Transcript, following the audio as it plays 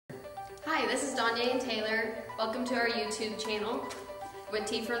Hi, this is Donnie and Taylor. Welcome to our YouTube channel with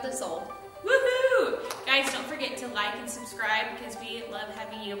Tea for the Soul. Woohoo! Guys, don't forget to like and subscribe because we love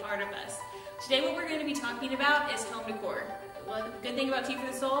having you a part of us. Today what we're going to be talking about is home decor. Well, the good thing about Tea for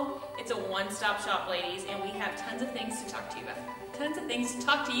the Soul, it's a one-stop shop, ladies, and we have tons of things to talk to you about. Tons of things to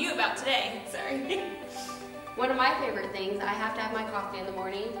talk to you about today. Sorry. One of my favorite things, I have to have my coffee in the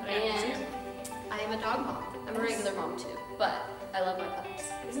morning, and I am a dog mom. I'm a regular mom too, but I love my pups.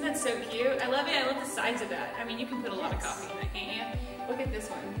 Isn't that so cute? I love it. I love the size of that. I mean, you can put a lot of coffee in that, can't you? Look at this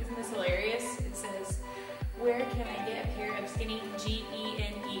one. Isn't this hilarious? It says, "Where can I get a pair of skinny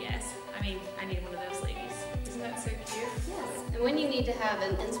G-E-N-E-S?" I mean, I need one of those, ladies. Isn't that so cute? Yes. And when you need to have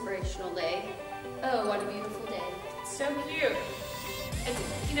an inspirational day, oh, what a beautiful day. So cute.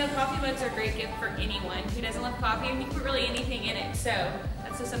 It's, you know, coffee mugs are a great gift for anyone who doesn't love coffee, and you can put really anything in it. So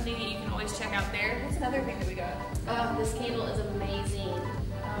that's just something that you can always check out there. What's another thing that we got? Oh, this candle is amazing.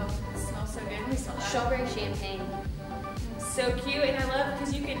 Oh, it smells so good. We smell that. Strawberry champagne. So cute, and I love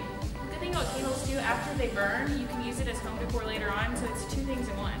because you can. The thing about candles too, after they burn, you can use it as home decor later on. So it's two things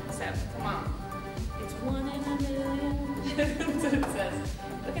in one. So come on, it's one in a million. That's what it says.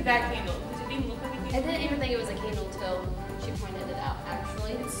 Look at that candle. Does it even look like a candle? I didn't even think it was a candle till she pointed it out.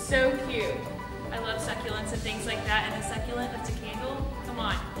 Actually, It's so cute. I love succulents and things like that, and a succulent that's a candle. Come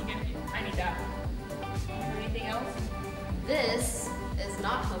on, I need that. Anything else? this is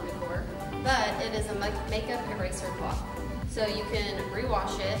not home decor, but it is a makeup eraser cloth. So you can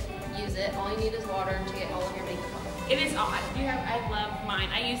rewash it, use it. All you need is water to get all of your makeup off. It is odd. I love mine.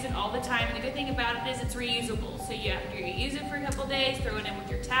 I use it all the time, and the good thing about it is it's reusable. So you have to use it for a couple days, throw it in with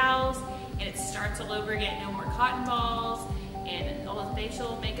your towels, and it starts all over again. No more cotton balls and all the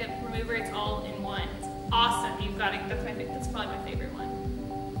facial makeup remover. It's all in one. It's awesome. You've got it. That's probably my favorite one.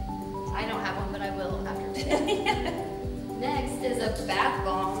 I don't have one, but I will after today. Next is a bath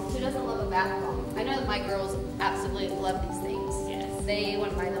bomb. Who doesn't love a bath bomb? I know that my girls absolutely love these things. Yes. They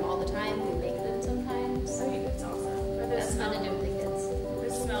want to buy them all the time. We make them sometimes. Oh, yeah, that's awesome. That's fun to do with the kids.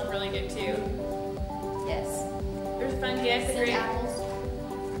 This smells really good too. Yes. There's fun gifts. Scent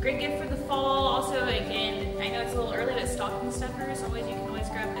apples. Great gift for the fall. Also, again, I know it's a little early, but stocking stuffers. You can always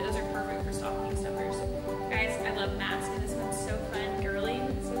grab those. Are perfect for stocking stuffers. Guys, I love masks, and this one's so fun, girly.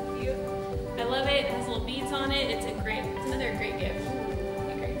 It's so cute. I love it. It has little beads on it. It's another great gift.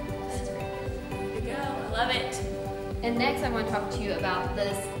 Okay, great. This is great. There you go. I love it. And next, I want to talk to you about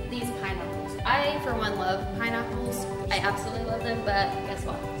these pineapples. I, for one, love pineapples. I absolutely love them, but guess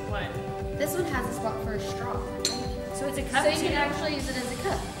what? What? This one has a spot for a straw. So it's a cup. So you can actually use it as a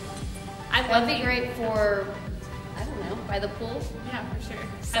cup. That'd be great for, I don't know, by the pool. Yeah, for sure.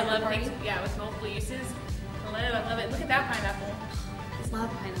 Summer I love party. things, yeah, with multiple uses. I love it. Look at that pineapple. I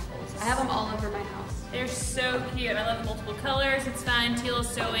love pineapples. I have them all over my house. They're so cute. I love the multiple colors. It's fun. Teal is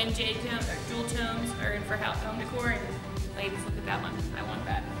so in. Jade tones or jewel tones are in for home decor. And ladies, look at that one. I want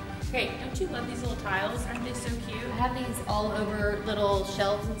that. Okay, don't you love these little tiles? Aren't they so cute? I have these all over little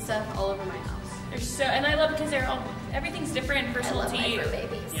shelves and stuff all over my house. They're so, and I love because everything's different and personal to you. I love my fur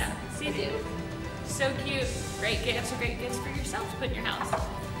babies. Yeah, see, I do. So cute. Great gifts for yourself to put in your house.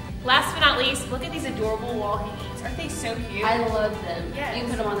 Last but not least, look at these adorable wall hangings. Aren't they so cute? I love them. Yes. You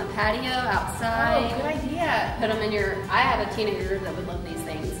can put them on the patio, outside. Oh, good idea. Put them in your, I have a teenager that would love these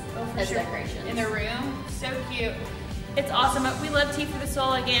things as sure. decorations. In their room. So cute. It's awesome. We love Tea for the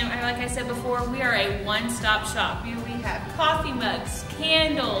Soul. Again, like I said before, we are a one-stop shop. We have coffee mugs,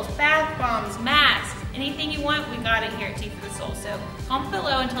 candles, bath bombs, masks, anything you want, we got it here at Tea for the Soul. So comment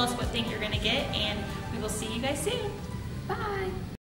below and tell us what thing you're going to get, and we will see you guys soon. Bye.